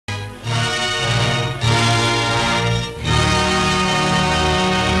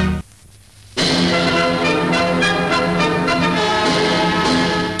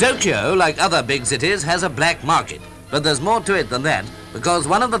Tokyo, like other big cities, has a black market. But there's more to it than that, because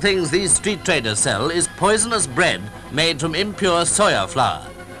one of the things these street traders sell is poisonous bread made from impure soya flour.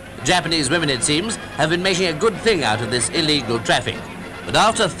 Japanese women, it seems, have been making a good thing out of this illegal traffic. But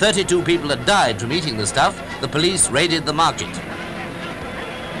after 32 people had died from eating the stuff, the police raided the market.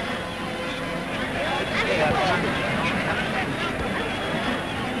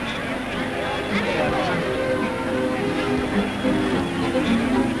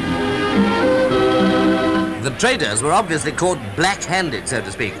 The traders were obviously caught black-handed, so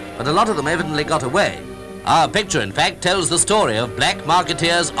to speak, but a lot of them evidently got away. Our picture, in fact, tells the story of black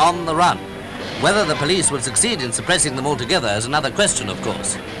marketeers on the run. Whether the police would succeed in suppressing them altogether is another question, of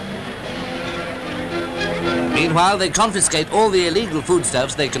course. Meanwhile, they confiscate all the illegal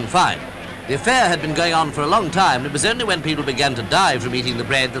foodstuffs they can find. The affair had been going on for a long time, and it was only when people began to die from eating the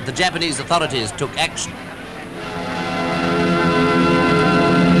bread that the Japanese authorities took action.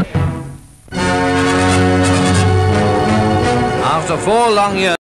 After 4 long years,